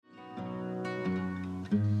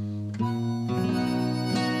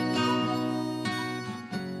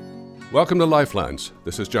Welcome to Lifelines.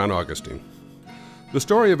 This is John Augustine. The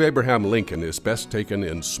story of Abraham Lincoln is best taken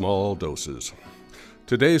in small doses.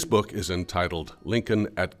 Today's book is entitled Lincoln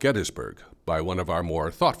at Gettysburg by one of our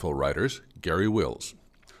more thoughtful writers, Garry Wills,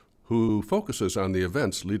 who focuses on the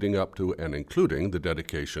events leading up to and including the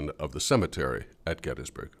dedication of the cemetery at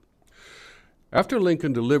Gettysburg. After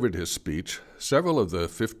Lincoln delivered his speech, several of the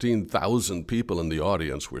 15,000 people in the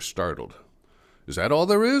audience were startled. Is that all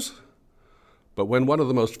there is? But when one of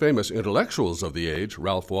the most famous intellectuals of the age,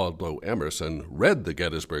 Ralph Waldo Emerson, read the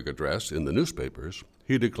Gettysburg Address in the newspapers,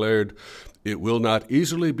 he declared, "It will not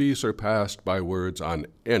easily be surpassed by words on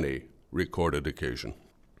any recorded occasion."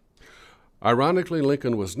 Ironically,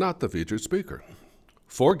 Lincoln was not the featured speaker.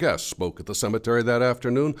 4 guests spoke at the cemetery that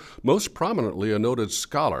afternoon, most prominently a noted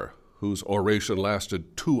scholar whose oration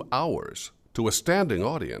lasted 2 hours to a standing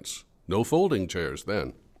audience. No folding chairs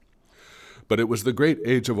then. But it was the great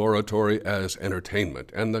age of oratory as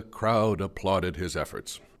entertainment, and the crowd applauded his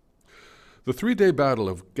efforts. The 3-day Battle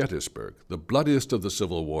of Gettysburg, the bloodiest of the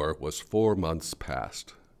Civil War, was 4 months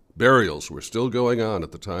past. Burials were still going on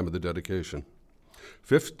at the time of the dedication.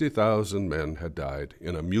 50,000 men had died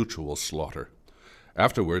in a mutual slaughter.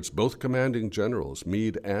 Afterwards, both commanding generals,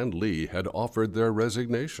 Meade and Lee, had offered their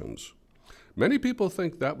resignations. Many people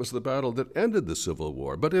think that was the battle that ended the Civil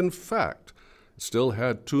War, but in fact, still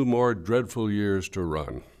had 2 more dreadful years to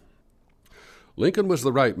run. Lincoln was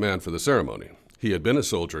the right man for the ceremony. He had been a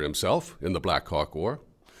soldier himself in the Black Hawk War.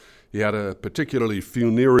 He had a particularly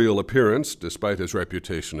funereal appearance, despite his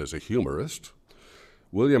reputation as a humorist.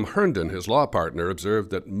 William Herndon, his law partner, observed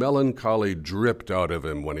that melancholy dripped out of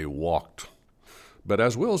him when he walked. But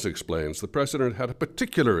as Wills explains, the president had a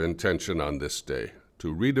particular intention on this day,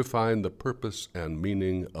 to redefine the purpose and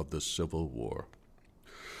meaning of the Civil War.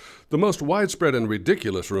 The most widespread and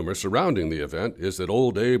ridiculous rumor surrounding the event is that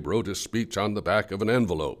old Abe wrote his speech on the back of an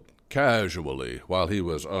envelope, casually, while he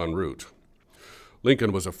was en route.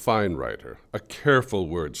 Lincoln was a fine writer, a careful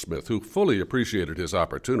wordsmith who fully appreciated his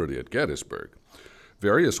opportunity at Gettysburg.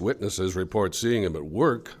 Various witnesses report seeing him at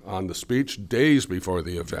work on the speech days before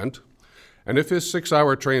the event, and if his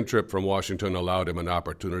 6-hour train trip from Washington allowed him an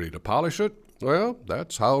opportunity to polish it, well,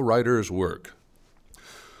 that's how writers work.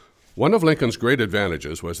 One of Lincoln's great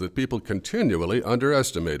advantages was that people continually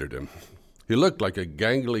underestimated him. He looked like a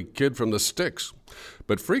gangly kid from the sticks,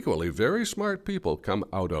 but frequently very smart people come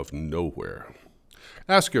out of nowhere.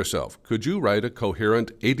 Ask yourself, could you write a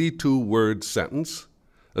coherent 82-word sentence,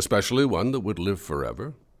 especially one that would live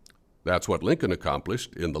forever? That's what Lincoln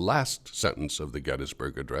accomplished in the last sentence of the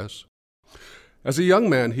Gettysburg Address. As a young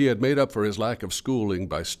man, he had made up for his lack of schooling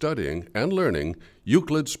by studying and learning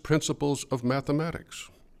Euclid's Principles of Mathematics.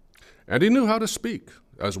 And he knew how to speak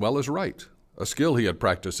as well as write, a skill he had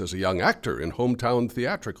practiced as a young actor in hometown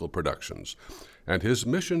theatrical productions. And his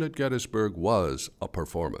mission at Gettysburg was a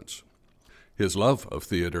performance. His love of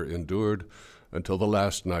theater endured until the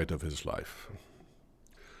last night of his life.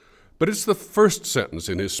 But it's the first sentence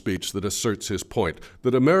in his speech that asserts his point,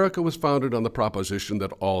 that America was founded on the proposition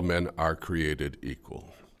that all men are created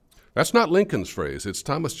equal. That's not Lincoln's phrase, it's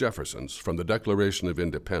Thomas Jefferson's from the Declaration of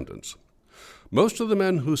Independence. Most of the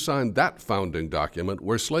men who signed that founding document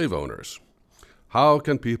were slave owners. How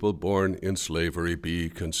can people born in slavery be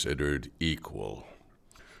considered equal?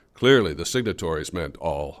 Clearly, the signatories meant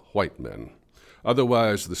all white men.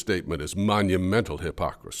 Otherwise, the statement is monumental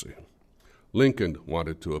hypocrisy. Lincoln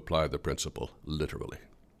wanted to apply the principle literally.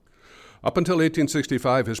 Up until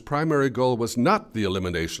 1865, his primary goal was not the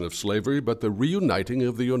elimination of slavery, but the reuniting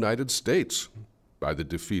of the United States by the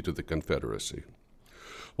defeat of the Confederacy.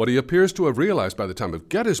 What he appears to have realized by the time of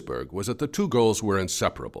Gettysburg was that the 2 goals were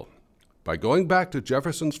inseparable. By going back to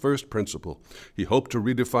Jefferson's first principle, he hoped to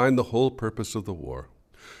redefine the whole purpose of the war.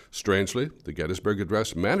 Strangely, the Gettysburg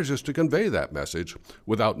Address manages to convey that message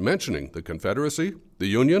without mentioning the Confederacy, the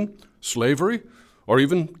Union, slavery, or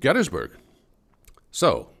even Gettysburg.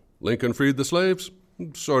 So, Lincoln freed the slaves?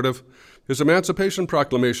 Sort of. His Emancipation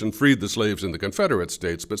Proclamation freed the slaves in the Confederate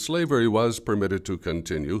States, but slavery was permitted to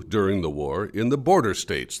continue during the war in the border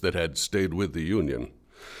states that had stayed with the Union.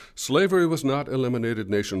 Slavery was not eliminated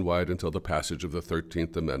nationwide until the passage of the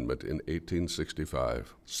 13th Amendment in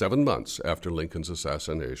 1865, 7 months after Lincoln's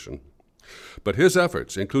assassination. But his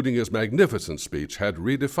efforts, including his magnificent speech, had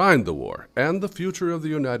redefined the war and the future of the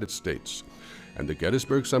United States, and the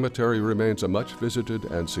Gettysburg Cemetery remains a much-visited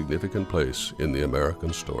and significant place in the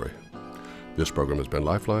American story. This program has been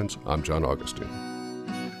Lifelines. I'm John Augustine.